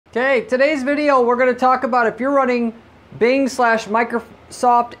Okay, today's video we're going to talk about if you're running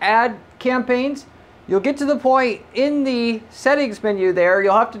Bing/Microsoft ad campaigns, you'll get to the point in the settings menu there,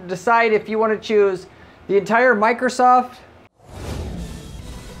 you'll have to decide if you want to choose the entire Microsoft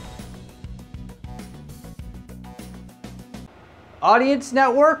audience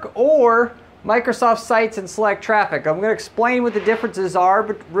network or Microsoft sites and select traffic. I'm going to explain what the differences are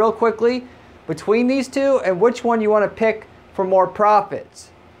but real quickly between these two and which one you want to pick for more profits,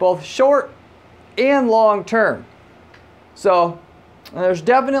 both short and long term. So there's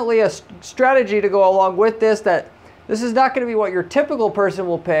definitely a strategy to go along with this, that this is not going to be what your typical person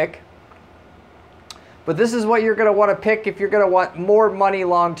will pick, but this is what you're going to want to pick if you're going to want more money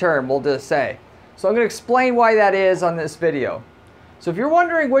long term, we'll just say. So I'm going to explain why that is on this video. So if you're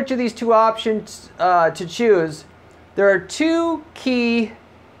wondering which of these two options to choose, there are two key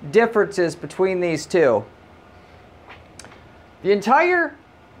differences between these two. The entire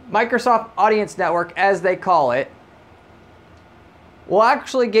Microsoft Audience Network, as they call it, will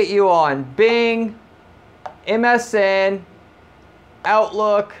actually get you on Bing, MSN,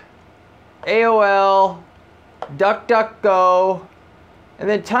 Outlook, AOL, Duckduck, and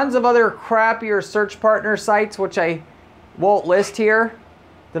then tons of other crappier search partner sites, which I won't list here,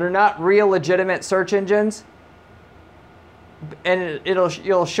 that are not real legitimate search engines. And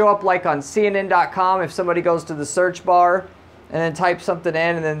you'll show up like on CNN.com if somebody goes to the search bar and then types something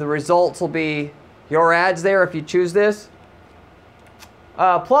in, and then the results will be your ads there if you choose this.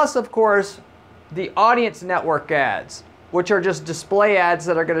 Plus, of course, the audience network ads, which are just display ads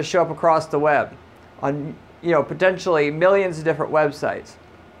that are going to show up across the web on, potentially millions of different websites.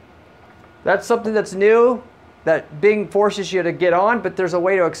 That's something that's new that Bing forces you to get on, but there's a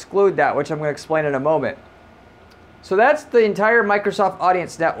way to exclude that, which I'm going to explain in a moment. So that's the entire Microsoft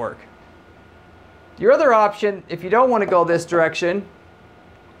Audience Network. Your other option, if you don't want to go this direction,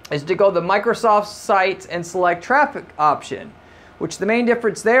 is to go the Microsoft Sites and Select Traffic option, which the main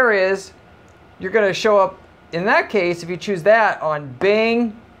difference there is you're going to show up, in that case, if you choose that, on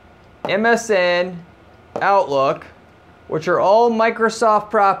Bing, MSN, Outlook, which are all Microsoft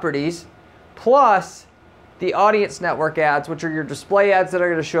properties, plus the Audience Network ads, which are your display ads that are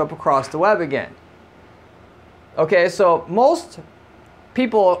going to show up across the web again. Okay, so most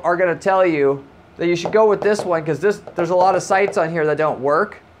people are going to tell you that you should go with this one because there's a lot of sites on here that don't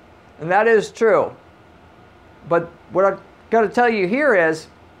work, and that is true. But what I'm going to tell you here is,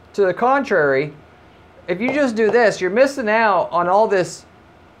 to the contrary, if you just do this, you're missing out on all this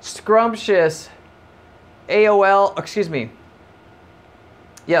scrumptious AOL, excuse me.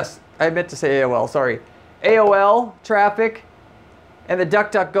 Yes, I meant to say AOL, sorry. AOL traffic and the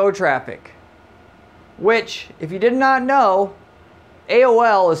Duckduck traffic, which, if you did not know,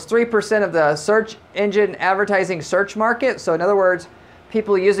 AOL is 3% of the search engine advertising search market. So in other words,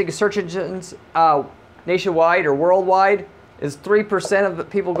 people using search engines nationwide or worldwide is 3% of the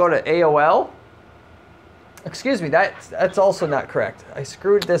people go to AOL. Excuse me, that's also not correct. I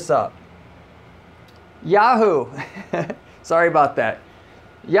screwed this up. Yahoo. Sorry about that.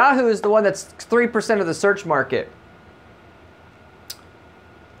 Yahoo is the one that's 3% of the search market.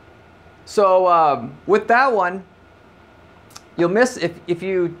 So with that one, you'll miss, if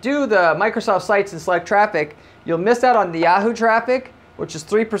you do the Microsoft Sites and Select Traffic, you'll miss out on the Yahoo traffic, which is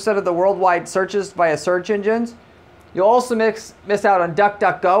 3% of the worldwide searches via search engines. You'll also miss out on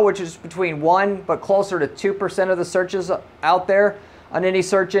Duckduck, which is between 1 but closer to 2% of the searches out there on any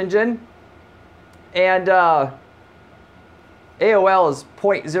search engine. And AOL is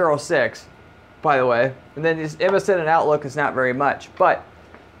 0.06, by the way. And then this MSN and Outlook is not very much. But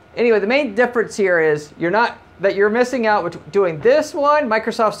anyway, the main difference here is you're missing out with doing this one,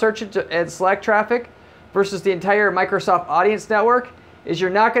 Microsoft Search and Select Traffic, versus the entire Microsoft Audience Network, is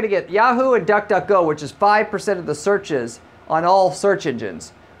you're not going to get Yahoo and Duckduck, which is 5% of the searches on all search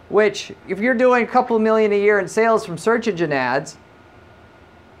engines. Which, if you're doing a couple of million a year in sales from search engine ads,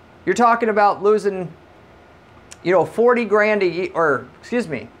 you're talking about losing, 40 grand a year, or excuse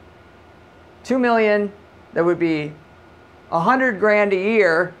me, 2 million, that would be 100 grand a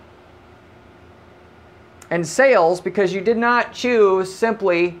year in sales because you did not choose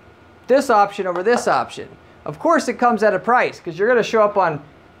simply this option over this option. Of course it comes at a price because you're going to show up on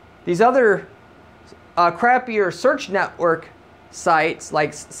these other crappier search network sites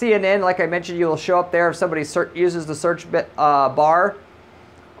like CNN. Like I mentioned, you'll show up there if somebody uses the search bar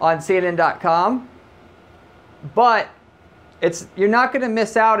on CNN.com. But you're not going to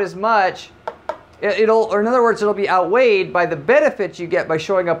miss out as much. Or in other words, it'll be outweighed by the benefits you get by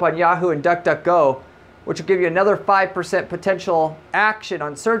showing up on Yahoo and Duckduck, which will give you another 5% potential action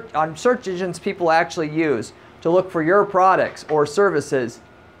on search engines people actually use to look for your products or services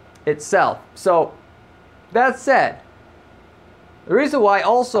itself. So that said, the reason why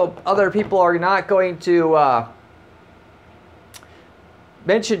also other people are not going to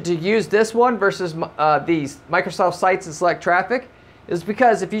mention to use this one versus these Microsoft sites and select traffic is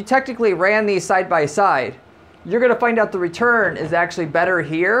because if you technically ran these side by side, you're going to find out the return is actually better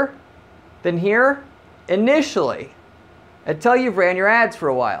here than here initially until you've ran your ads for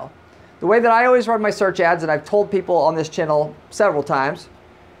a while. The way that I always run my search ads, and I've told people on this channel several times,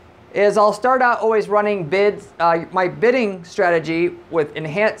 is I'll start out always running bids, my bidding strategy with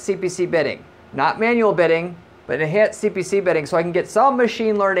enhanced CPC bidding. Not manual bidding, but enhanced CPC bidding, so I can get some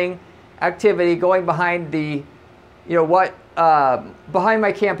machine learning activity going behind the, behind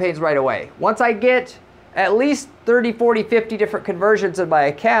my campaigns right away. Once I get at least 30, 40, 50 different conversions in my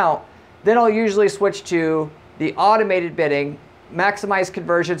account, then I'll usually switch to the automated bidding, maximize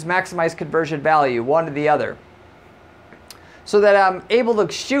conversions, maximize conversion value, one to the other, so that I'm able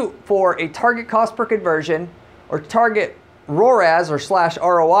to shoot for a target cost per conversion or target ROAS or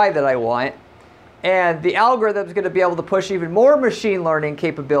 /ROI that I want, and the algorithm is going to be able to push even more machine learning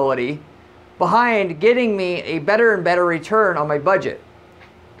capability behind getting me a better and better return on my budget.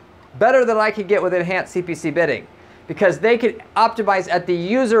 Better than I could get with enhanced CPC bidding, because they can optimize at the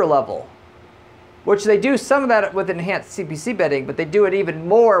user level, which they do some of that with enhanced CPC bidding, but they do it even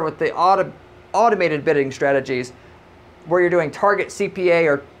more with the automated bidding strategies, where you're doing target CPA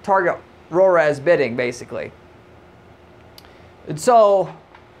or target ROAS bidding, basically. And so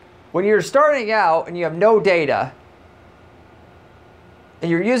when you're starting out and you have no data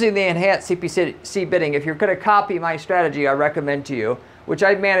and you're using the enhanced CPC bidding, if you're going to copy my strategy, I recommend to you, which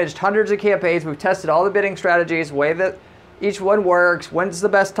I've managed hundreds of campaigns. We've tested all the bidding strategies, the way that each one works, when's the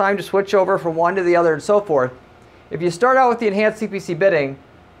best time to switch over from one to the other, and so forth. If you start out with the enhanced CPC bidding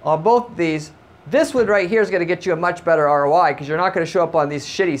on both of these, this one right here is going to get you a much better ROI, because you're not going to show up on these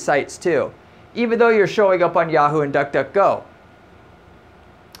shitty sites too, even though you're showing up on Yahoo and Duckduck.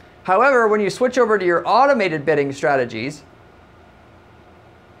 However, when you switch over to your automated bidding strategies,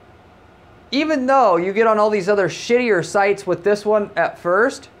 even though you get on all these other shittier sites with this one at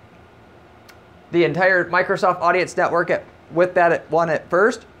first, the entire Microsoft Audience Network with that one at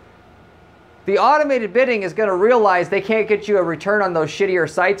first, the automated bidding is going to realize they can't get you a return on those shittier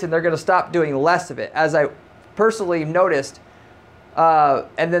sites, and they're going to stop doing less of it, as I personally noticed.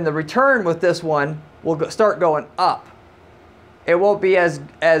 And then the return with this one will start going up. It won't be as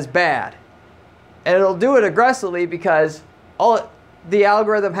bad. And it'll do it aggressively, because all the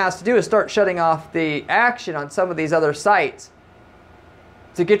algorithm has to do is start shutting off the action on some of these other sites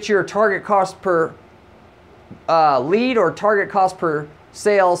to get your target cost per lead or target cost per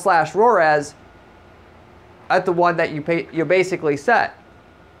sale / ROAS at the one that you basically set.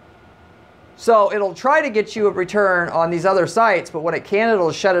 So it'll try to get you a return on these other sites, but when it can,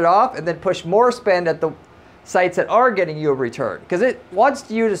 it'll shut it off and then push more spend at the sites that are getting you a return, because it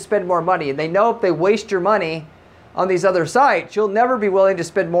wants you to spend more money, and they know if they waste your money on these other sites, you'll never be willing to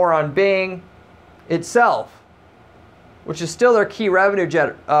spend more on Bing itself, which is still their key revenue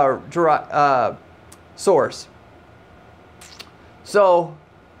source. So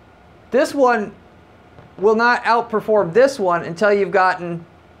this one will not outperform this one until you've gotten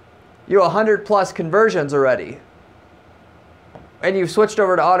 100+ conversions already, and you've switched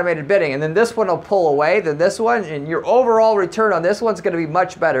over to automated bidding, and then this one will pull away than this one, and your overall return on this one's going to be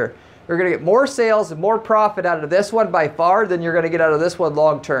much better. You're going to get more sales and more profit out of this one by far than you're going to get out of this one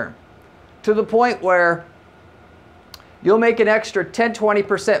long term, to the point where you'll make an extra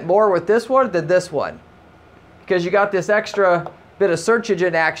 10-20% more with this one than this one, because you got this extra bit of search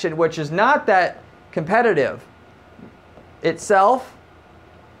engine action, which is not that competitive itself.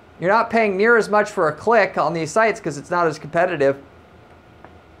 You're not paying near as much for a click on these sites because it's not as competitive,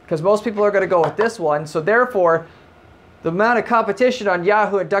 because most people are going to go with this one. So therefore, the amount of competition on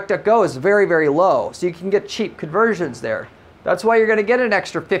Yahoo and DuckDuckGo is very, very low. So you can get cheap conversions there. That's why you're going to get an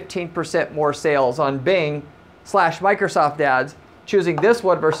extra 15% more sales on Bing / Microsoft ads choosing this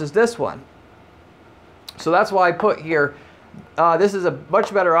one versus this one. So that's why I put here, this is a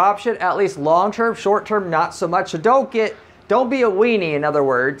much better option, at least long term. Short term, not so much. So don't be a weenie, in other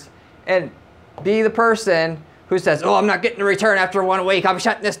words, and be the person who says, oh, I'm not getting a return after 1 week. I'm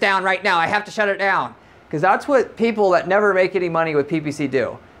shutting this down right now. I have to shut it down. Because that's what people that never make any money with PPC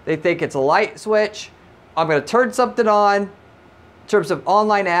do. They think it's a light switch. I'm going to turn something on in terms of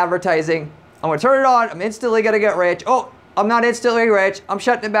online advertising. I'm going to turn it on. I'm instantly going to get rich. Oh, I'm not instantly rich. I'm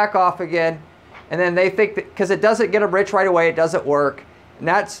shutting it back off again. And then they think that because it doesn't get them rich right away, it doesn't work. And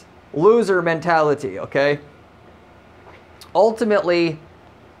that's loser mentality, okay? Ultimately,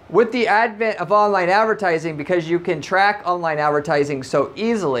 with the advent of online advertising, because you can track online advertising so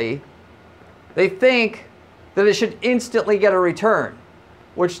easily, they think that it should instantly get a return,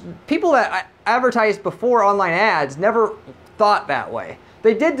 which people that advertised before online ads never thought that way.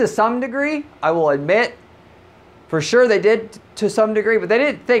 They did to some degree, I will admit. For sure they did to some degree, but they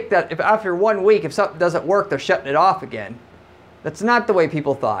didn't think that if after 1 week, if something doesn't work, they're shutting it off again. That's not the way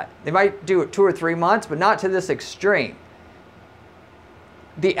people thought. They might do it 2 or 3 months, but not to this extreme.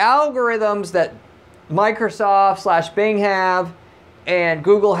 The algorithms that Microsoft / Bing have, and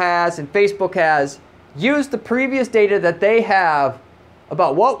Google has, and Facebook has, use the previous data that they have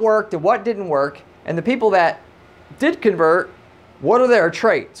about what worked and what didn't work, and the people that did convert, what are their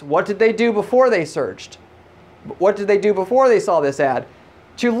traits? What did they do before they searched? What did they do before they saw this ad?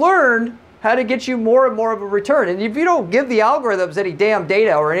 To learn how to get you more and more of a return. And if you don't give the algorithms any damn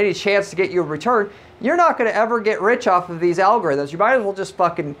data or any chance to get you a return, you're not going to ever get rich off of these algorithms. You might as well just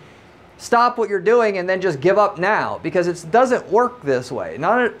fucking stop what you're doing and then just give up now, because it doesn't work this way.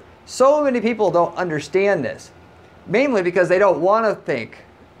 So many people don't understand this, mainly because they don't want to think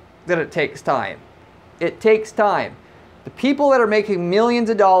that it takes time. It takes time. The people that are making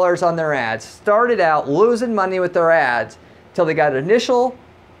millions of dollars on their ads started out losing money with their ads till they got initial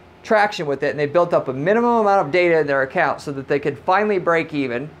traction with it, and they built up a minimum amount of data in their account so that they could finally break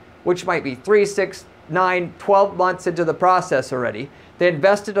even, which might be 3, 6, 9, 12 months into the process already. They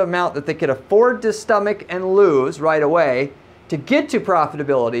invested an amount that they could afford to stomach and lose right away to get to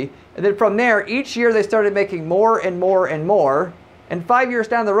profitability, and then from there, each year they started making more and more and more, and 5 years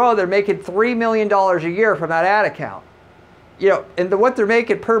down the road, they're making $3 million a year from that ad account. You know, and what they're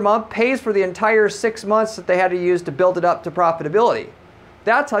making per month pays for the entire 6 months that they had to use to build it up to profitability.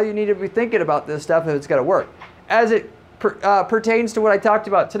 That's how you need to be thinking about this stuff if it's going to work. As it pertains to what I talked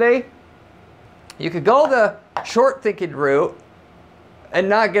about today, you could go the short thinking route and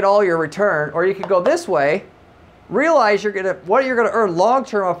not get all your return, or you could go this way, realize what you're going to earn long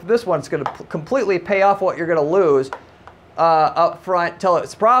term off of this one is going to completely pay off what you're going to lose up front till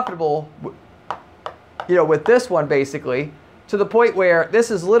it's profitable, you know, with this one basically, to the point where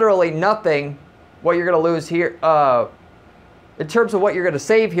this is literally nothing what you're going to lose here, in terms of what you're going to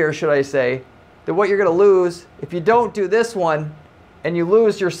save here, should I say, than what you're going to lose if you don't do this one and you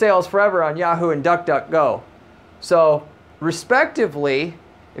lose your sales forever on Yahoo and Duckduck. So, respectively,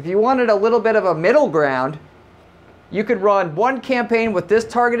 if you wanted a little bit of a middle ground, you could run one campaign with this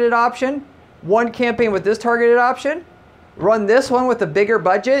targeted option, one campaign with this targeted option, run this one with a bigger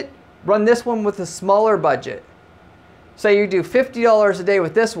budget, run this one with a smaller budget. Say you do $50 a day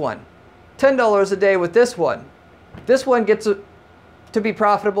with this one, $10 a day with this one. This one gets to be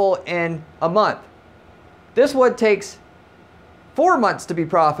profitable in a month. This one takes 4 months to be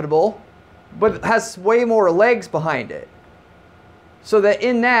profitable, but has way more legs behind it. So that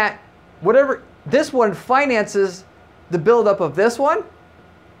in that, whatever, this one finances the buildup of this one,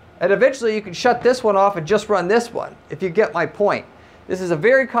 and eventually you can shut this one off and just run this one, if you get my point. This is a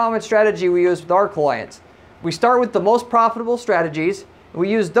very common strategy we use with our clients. We start with the most profitable strategies, and we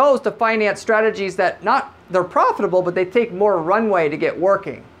use those to finance strategies that they're profitable, but they take more runway to get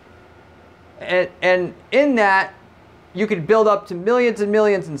working. And in that, you could build up to millions and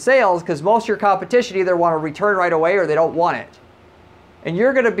millions in sales, because most of your competition either want a return right away or they don't want it. And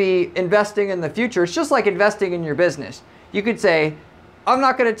you're going to be investing in the future. It's just like investing in your business. You could say, I'm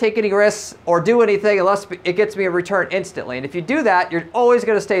not going to take any risks or do anything unless it gets me a return instantly. And if you do that, you're always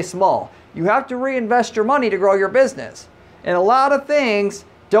going to stay small. You have to reinvest your money to grow your business. And a lot of things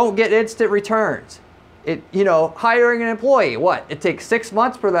don't get instant returns. Hiring an employee, what? It takes 6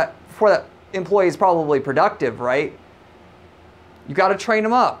 months before that employee is probably productive, right? You got to train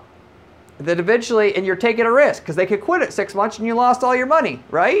them up. Then eventually, and you're taking a risk because they could quit at 6 months and you lost all your money,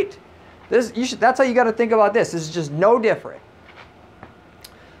 right? That's how you got to think about this. This is just no different.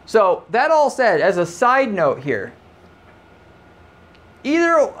 So that all said, as a side note here,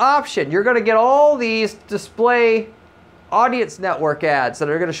 either option, you're going to get all these display audience network ads that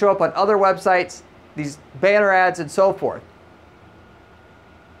are going to show up on other websites, these banner ads and so forth,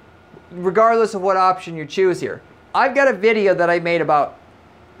 regardless of what option you choose here. I've got a video that I made about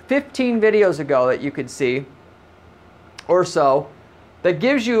 15 videos ago that you could see, or so, that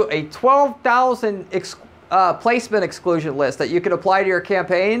gives you a 12,000 placement exclusion list that you can apply to your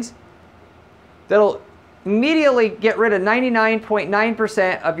campaigns that'll immediately get rid of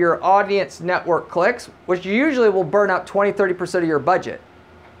 99.9% of your audience network clicks, which usually will burn up 20-30% of your budget.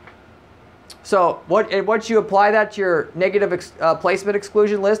 So once you apply that to your negative placement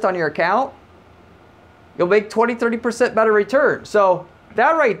exclusion list on your account, you'll make 20-30% better return. So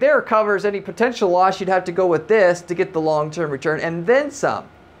that right there covers any potential loss you'd have to go with this to get the long-term return, and then some.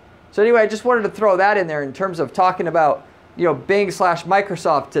 So anyway, I just wanted to throw that in there in terms of talking about, you know,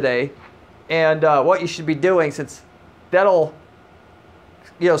 Bing/Microsoft today, and what you should be doing, since that'll,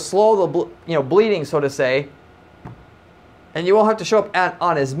 you know, slow the bleeding, so to say, and you won't have to show up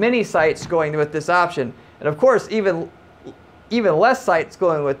on as many sites going with this option, and of course even less sites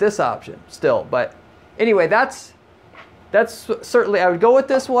going with this option still. But anyway, that's certainly, I would go with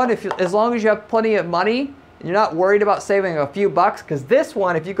this one as long as you have plenty of money and you're not worried about saving a few bucks, because this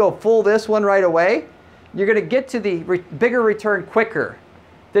one, if you go full this one right away, you're going to get to the bigger return quicker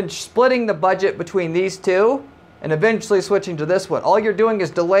than splitting the budget between these two and eventually switching to this one. All you're doing is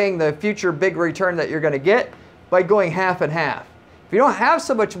delaying the future big return that you're going to get by going half and half. If you don't have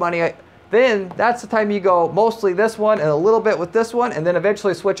so much money, then that's the time you go mostly this one and a little bit with this one, and then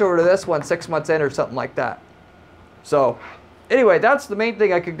eventually switch over to this one 6 months in or something like that. So anyway, that's the main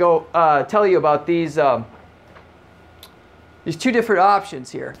thing I could go tell you about these two different options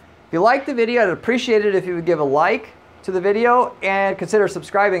here. If you like the video, I'd appreciate it if you would give a like to the video and consider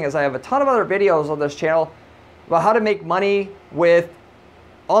subscribing, as I have a ton of other videos on this channel about how to make money with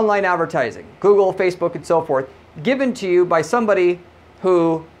online advertising, Google, Facebook, and so forth, given to you by somebody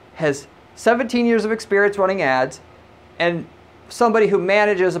who has 17 years of experience running ads and somebody who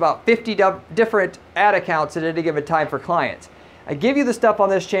manages about 50 different ad accounts at any given time for clients. I give you the stuff on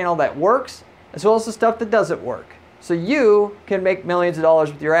this channel that works as well as the stuff that doesn't work, so you can make millions of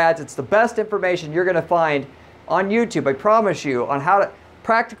dollars with your ads. It's the best information you're going to find on YouTube, I promise you, on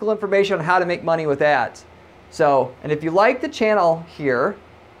practical information on how to make money with ads. So, and if you like the channel here,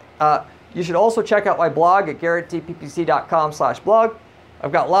 you should also check out my blog at garrettdppc.com/blog.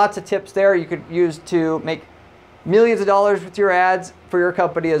 I've got lots of tips there you could use to make millions of dollars with your ads for your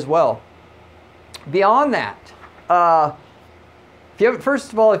company as well. Beyond that,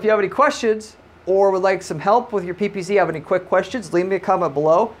 first of all, if you have any questions or would like some help with your PPC, have any quick questions, leave me a comment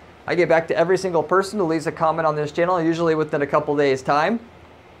below. I get back to every single person who leaves a comment on this channel, usually within a couple days' time.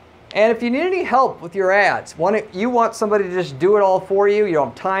 And if you need any help with your ads, you want somebody to just do it all for you, you don't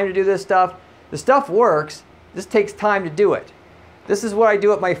have time to do this stuff, the stuff works, this takes time to do it. This is what I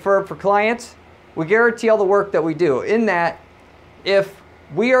do at my firm for clients. We guarantee all the work that we do. In that, if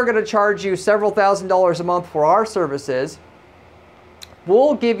we are going to charge you several $1,000s a month for our services,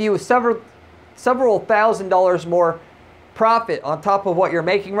 we'll give you several $1,000s more profit on top of what you're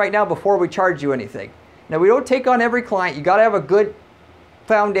making right now before we charge you anything. Now, we don't take on every client. You got to have a good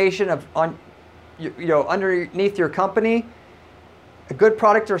foundation underneath your company, a good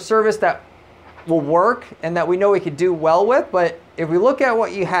product or service that will work and that we know we could do well with. But if we look at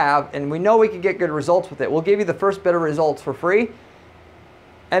what you have and we know we can get good results with it, we'll give you the first bit of results for free,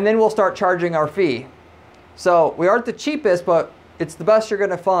 and then we'll start charging our fee. So we aren't the cheapest, but it's the best you're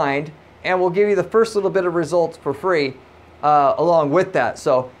going to find, and we'll give you the first little bit of results for free along with that.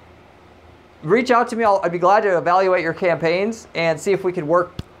 So reach out to me. I'd be glad to evaluate your campaigns and see if we can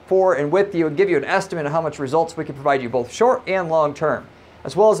work for and with you and give you an estimate of how much results we can provide you, both short and long term,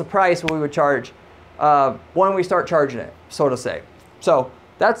 as well as the price we would charge when we start charging it, so to say. So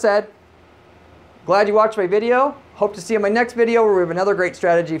that said, glad you watched my video. Hope to see you in my next video where we have another great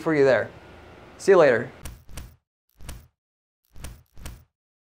strategy for you there. See you later.